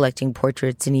 weeks collecting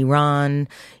portraits in Iran.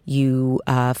 You,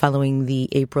 following the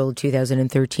April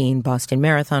 2013 Boston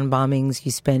Marathon bombings,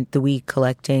 you spent the week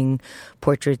collecting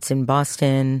portraits in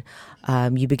Boston.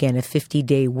 You began a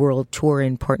 50-day world tour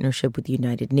in partnership with the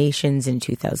United Nations in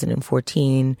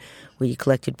 2014, where you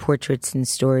collected portraits and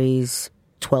stories,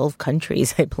 12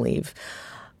 countries, I believe.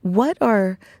 What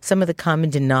are some of the common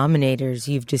denominators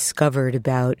you've discovered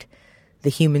about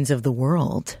the humans of the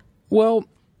world? Well,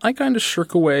 I kind of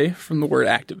shirk away from the word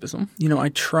activism. I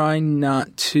try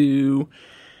not to.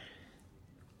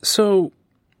 So,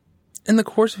 in the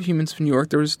course of Humans of New York,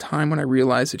 there was a time when I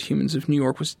realized that Humans of New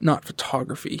York was not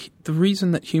photography. The reason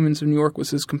that Humans of New York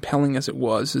was as compelling as it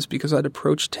was is because I'd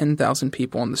approached 10,000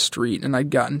 people on the street, and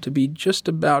I'd gotten to be just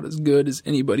about as good as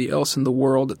anybody else in the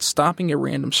world at stopping a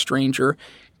random stranger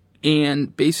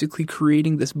and basically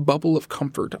creating this bubble of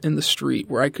comfort in the street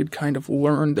where I could kind of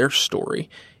learn their story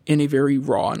in a very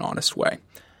raw and honest way.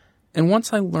 And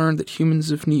once I learned that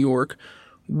Humans of New York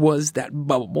was that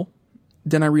bubble,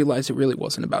 then I realized it really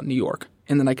wasn't about New York,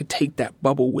 and then I could take that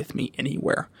bubble with me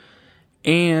anywhere.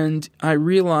 And I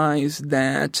realized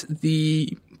that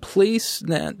the place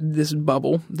that this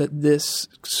bubble, that this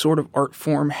sort of art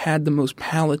form had the most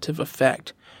palliative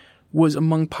effect was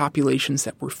among populations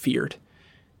that were feared.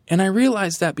 And I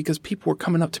realized that because people were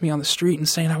coming up to me on the street and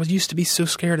saying, I used to be so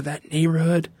scared of that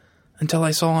neighborhood until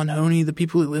I saw on Honey the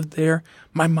people who lived there.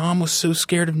 My mom was so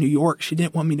scared of New York, she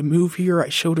didn't want me to move here. I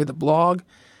showed her the blog.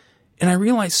 And I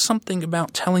realized something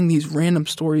about telling these random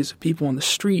stories of people on the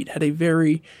street had a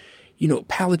very,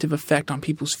 palliative effect on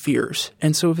people's fears.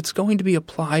 And so if it's going to be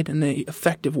applied in an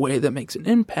effective way that makes an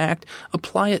impact,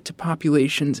 apply it to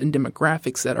populations and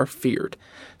demographics that are feared.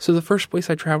 So the first place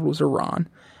I traveled was Iran.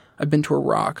 I've been to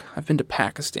Iraq. I've been to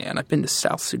Pakistan. I've been to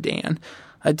South Sudan.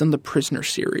 I've done the Prisoner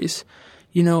series.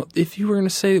 If you were going to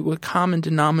say what common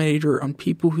denominator on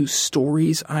people whose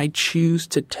stories I choose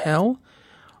to tell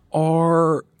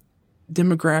are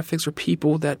demographics or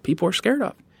people that people are scared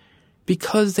of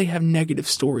because they have negative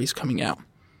stories coming out.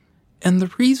 And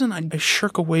the reason I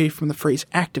shirk away from the phrase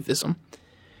activism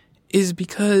is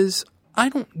because I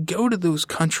don't go to those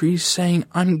countries saying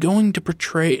I'm going to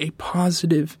portray a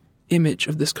positive image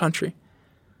of this country.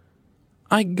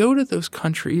 I go to those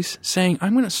countries saying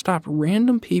I'm going to stop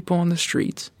random people on the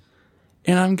streets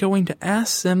and I'm going to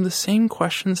ask them the same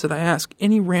questions that I ask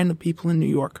any random people in New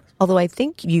York. Although I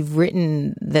think you've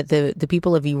written that the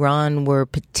people of Iran were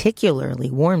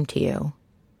particularly warm to you.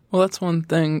 Well, that's one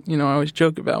thing, I always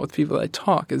joke about with people that I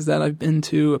talk is that I've been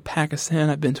to Pakistan,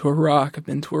 I've been to Iraq, I've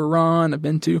been to Iran, I've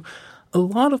been to a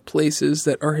lot of places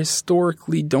that are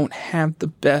historically don't have the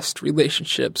best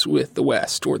relationships with the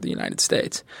West or the United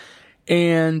States.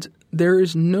 And there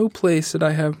is no place that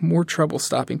I have more trouble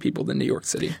stopping people than New York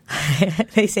City.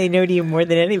 They say no to you more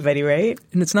than anybody, right?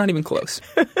 And it's not even close.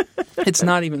 It's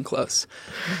not even close.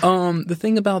 The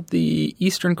thing about the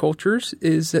Eastern cultures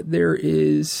is that there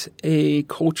is a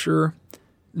culture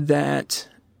that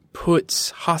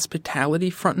puts hospitality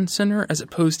front and center as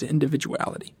opposed to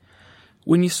individuality.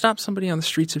 When you stop somebody on the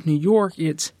streets of New York,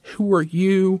 it's who are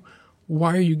you?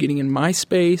 Why are you getting in my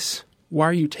space? Why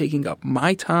are you taking up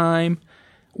my time?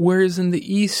 Whereas in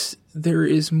the East, there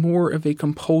is more of a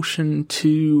compulsion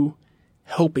to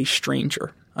help a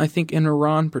stranger. I think in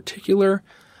Iran in particular,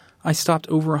 I stopped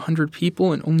over 100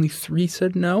 people and only 3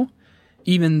 said no.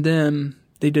 Even then,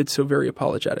 they did so very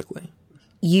apologetically.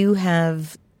 You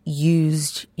have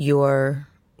used your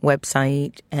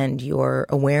website and your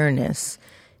awareness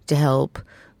to help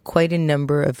quite a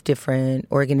number of different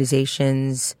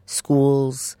organizations,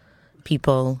 schools,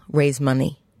 people raise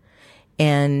money.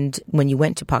 And when you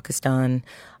went to Pakistan,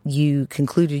 you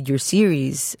concluded your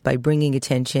series by bringing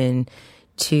attention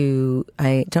to,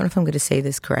 I don't know if I'm going to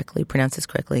pronounce this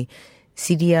correctly,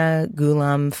 Sidia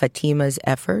Ghulam Fatima's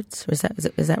efforts. Is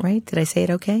that right? Did I say it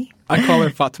okay? I call her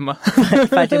Fatima.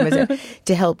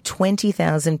 To help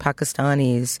 20,000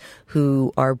 Pakistanis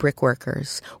who are brick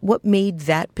workers. What made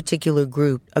that particular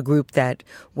group a group that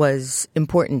was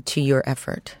important to your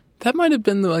effort? That might have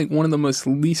been one of the most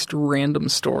least random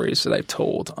stories that I've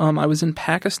told. I was in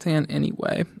Pakistan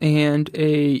anyway, and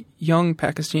a young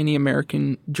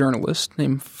Pakistani-American journalist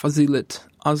named Fazilet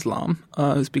Aslam,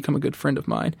 who's become a good friend of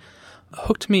mine,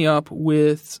 hooked me up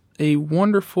with a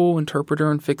wonderful interpreter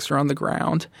and fixer on the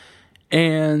ground.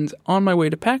 And on my way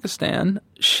to Pakistan,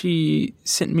 she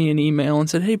sent me an email and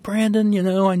said, "Hey, Brandon,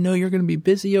 I know you're going to be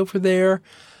busy over there,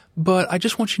 but I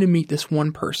just want you to meet this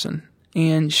one person."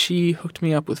 And she hooked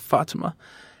me up with Fatima.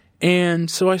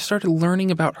 And so I started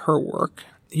learning about her work.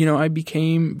 I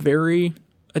became very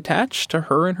attached to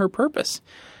her and her purpose.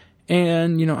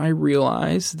 And, I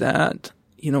realized that,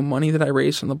 money that I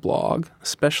raised from the blog,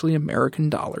 especially American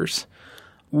dollars,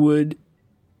 would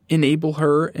enable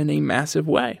her in a massive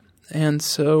way. And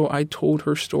so I told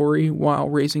her story while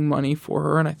raising money for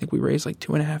her, and I think we raised like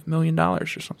 $2.5 million or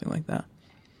something like that.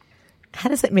 How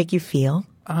does that make you feel?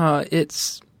 I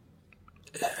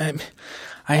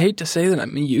hate to say that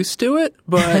I'm used to it,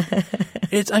 but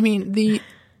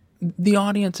the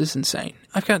audience is insane.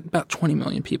 I've got about 20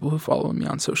 million people who follow me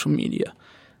on social media.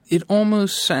 It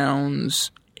almost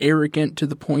sounds arrogant to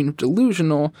the point of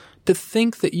delusional to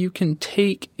think that you can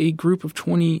take a group of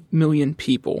 20 million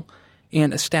people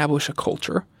and establish a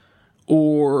culture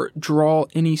or draw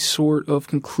any sort of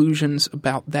conclusions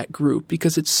about that group,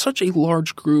 because it's such a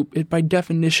large group, it by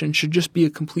definition should just be a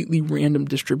completely random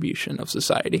distribution of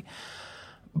society.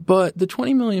 But the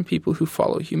 20 million people who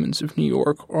follow Humans of New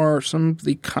York are some of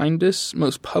the kindest,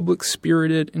 most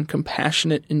public-spirited, and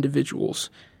compassionate individuals.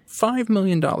 $5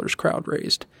 million crowd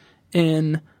raised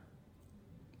in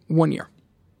 1 year.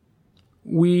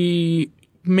 We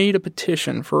made a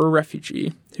petition for a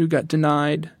refugee who got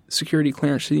denied security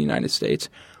clearance to the United States.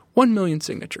 1 million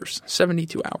signatures,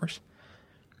 72 hours.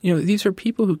 These are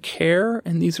people who care,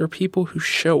 and these are people who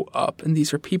show up, and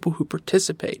these are people who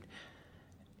participate.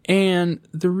 And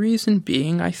the reason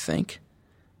being, I think,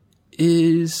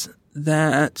 is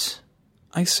that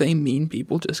I say mean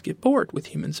people just get bored with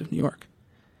Humans of New York.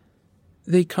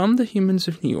 They come to Humans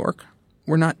of New York.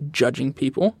 We're not judging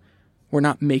people. We're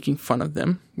not making fun of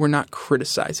them. We're not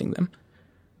criticizing them.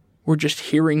 We're just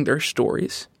hearing their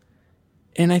stories.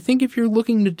 And I think if you're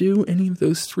looking to do any of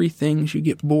those three things, you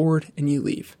get bored and you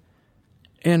leave.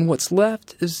 And what's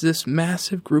left is this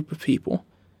massive group of people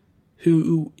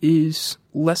who is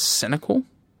less cynical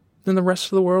than the rest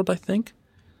of the world, I think,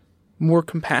 more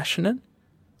compassionate,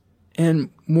 and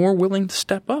more willing to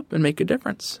step up and make a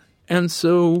difference. And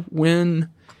so when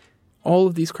all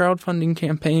of these crowdfunding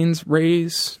campaigns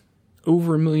raise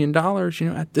over $1 million,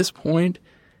 at this point,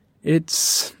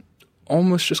 it's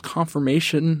almost just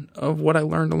confirmation of what I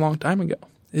learned a long time ago,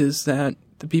 is that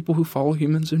the people who follow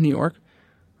Humans of New York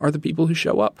are the people who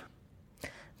show up.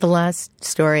 The last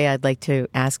story I'd like to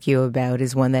ask you about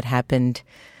is one that happened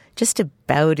just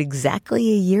about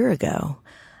exactly a year ago.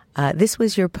 This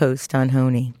was your post on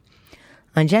Honey.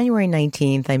 On January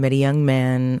 19th, I met a young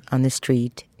man on the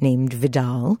street named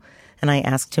Vidal, and I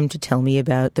asked him to tell me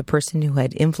about the person who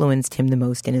had influenced him the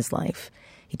most in his life.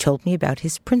 He told me about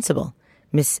his principal,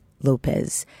 Miss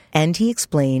Lopez, and he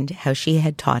explained how she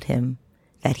had taught him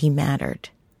that he mattered.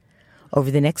 Over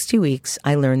the next 2 weeks,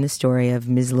 I learned the story of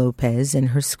Ms. Lopez and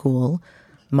her school,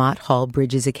 Mott Hall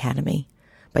Bridges Academy.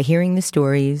 By hearing the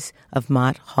stories of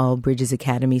Mott Hall Bridges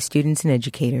Academy students and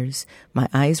educators, my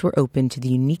eyes were opened to the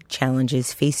unique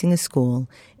challenges facing a school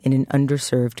in an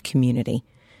underserved community.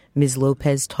 Ms.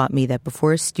 Lopez taught me that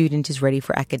before a student is ready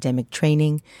for academic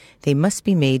training, they must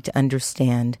be made to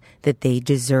understand that they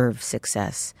deserve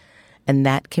success. And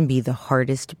that can be the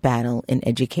hardest battle in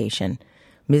education.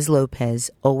 Ms.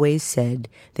 Lopez always said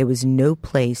there was no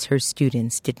place her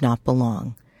students did not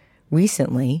belong.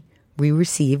 Recently, we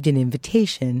received an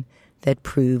invitation that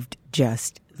proved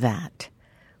just that.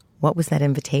 What was that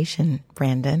invitation,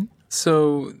 Brandon?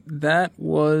 So that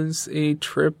was a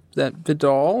trip that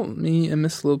Vidal, me, and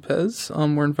Miss Lopez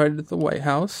were invited to the White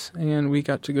House, and we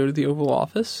got to go to the Oval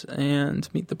Office and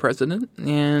meet the president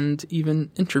and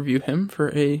even interview him for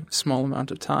a small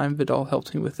amount of time. Vidal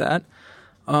helped me with that.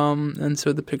 And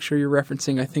so the picture you're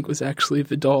referencing, I think, was actually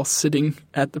Vidal sitting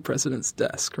at the president's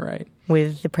desk, right?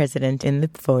 With the president in the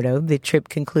photo. The trip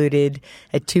concluded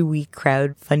a 2-week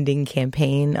crowdfunding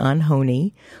campaign on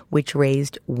Honey, which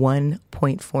raised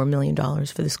 $1.4 million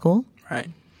for the school. Right.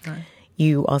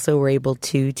 You also were able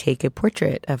to take a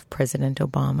portrait of President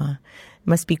Obama. It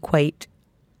must be quite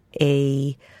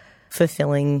a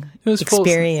fulfilling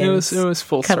experience. It was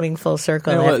full coming full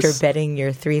circle after betting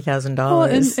your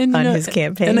 $3,000 on his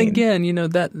campaign. And again,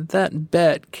 that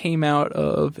bet came out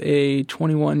of a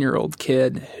 21-year-old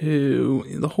kid who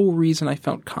the whole reason I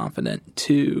felt confident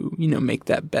to, make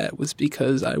that bet was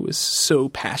because I was so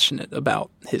passionate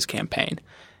about his campaign.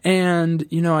 And,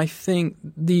 I think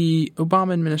the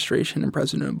Obama administration and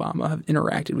President Obama have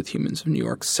interacted with Humans of New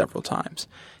York several times.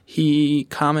 He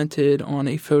commented on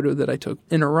a photo that I took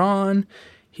in Iran.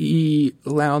 He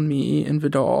allowed me and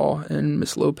Vidal and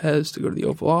Miss Lopez to go to the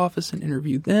Oval Office and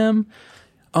interview them.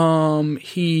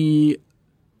 He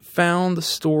found the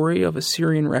story of a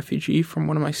Syrian refugee from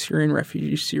one of my Syrian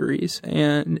refugee series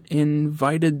and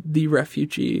invited the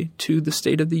refugee to the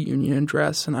State of the Union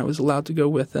address, and I was allowed to go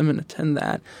with them and attend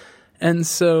that. And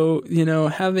so,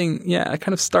 I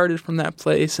kind of started from that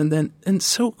place, and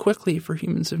so quickly for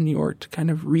Humans of New York to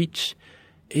kind of reach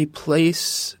a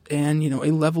place and,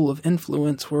 a level of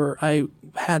influence where I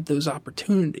had those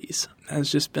opportunities has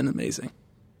just been amazing.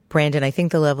 Brandon, I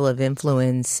think the level of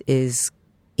influence is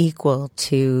equal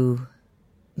to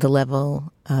the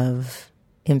level of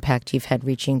impact you've had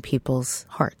reaching people's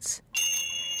hearts.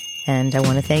 And I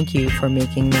want to thank you for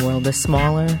making the world a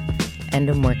smaller and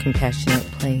a more compassionate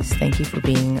place. Thank you for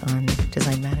being on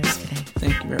Design Matters today.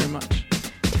 Thank you very much.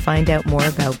 To find out more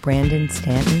about Brandon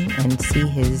Stanton and see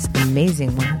his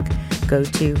amazing work, go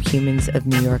to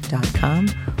humansofnewyork.com,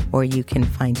 or you can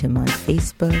find him on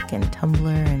Facebook and Tumblr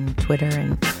and Twitter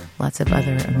and lots of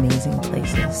other amazing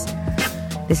places.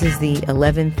 This is the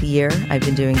 11th year I've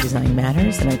been doing Design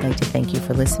Matters, and I'd like to thank you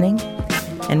for listening.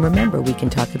 And remember, we can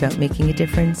talk about making a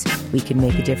difference, we can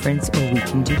make a difference, or we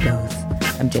can do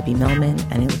both. I'm Debbie Millman,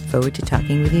 and I look forward to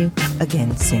talking with you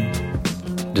again soon.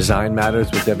 Design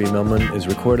Matters with Debbie Millman is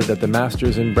recorded at the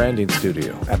Masters in Branding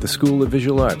Studio at the School of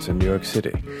Visual Arts in New York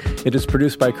City. It is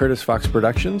produced by Curtis Fox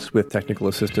Productions with technical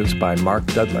assistance by Mark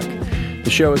Dudlick. The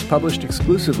show is published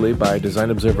exclusively by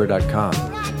DesignObserver.com.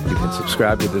 You can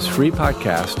subscribe to this free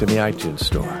podcast in the iTunes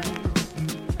Store.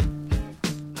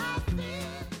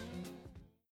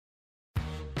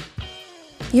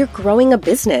 You're growing a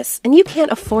business, and you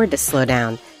can't afford to slow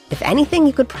down. If anything,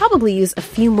 you could probably use a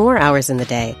few more hours in the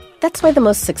day. That's why the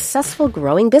most successful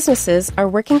growing businesses are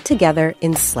working together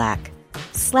in Slack.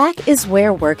 Slack is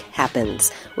where work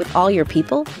happens, with all your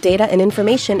people, data, and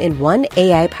information in one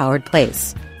AI-powered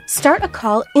place. Start a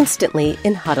call instantly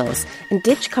in huddles and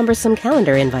ditch cumbersome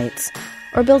calendar invites.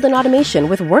 Or build an automation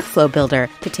with Workflow Builder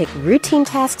to take routine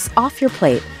tasks off your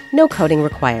plate, no coding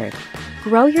required.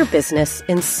 Grow your business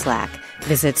in Slack.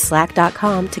 Visit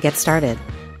slack.com to get started.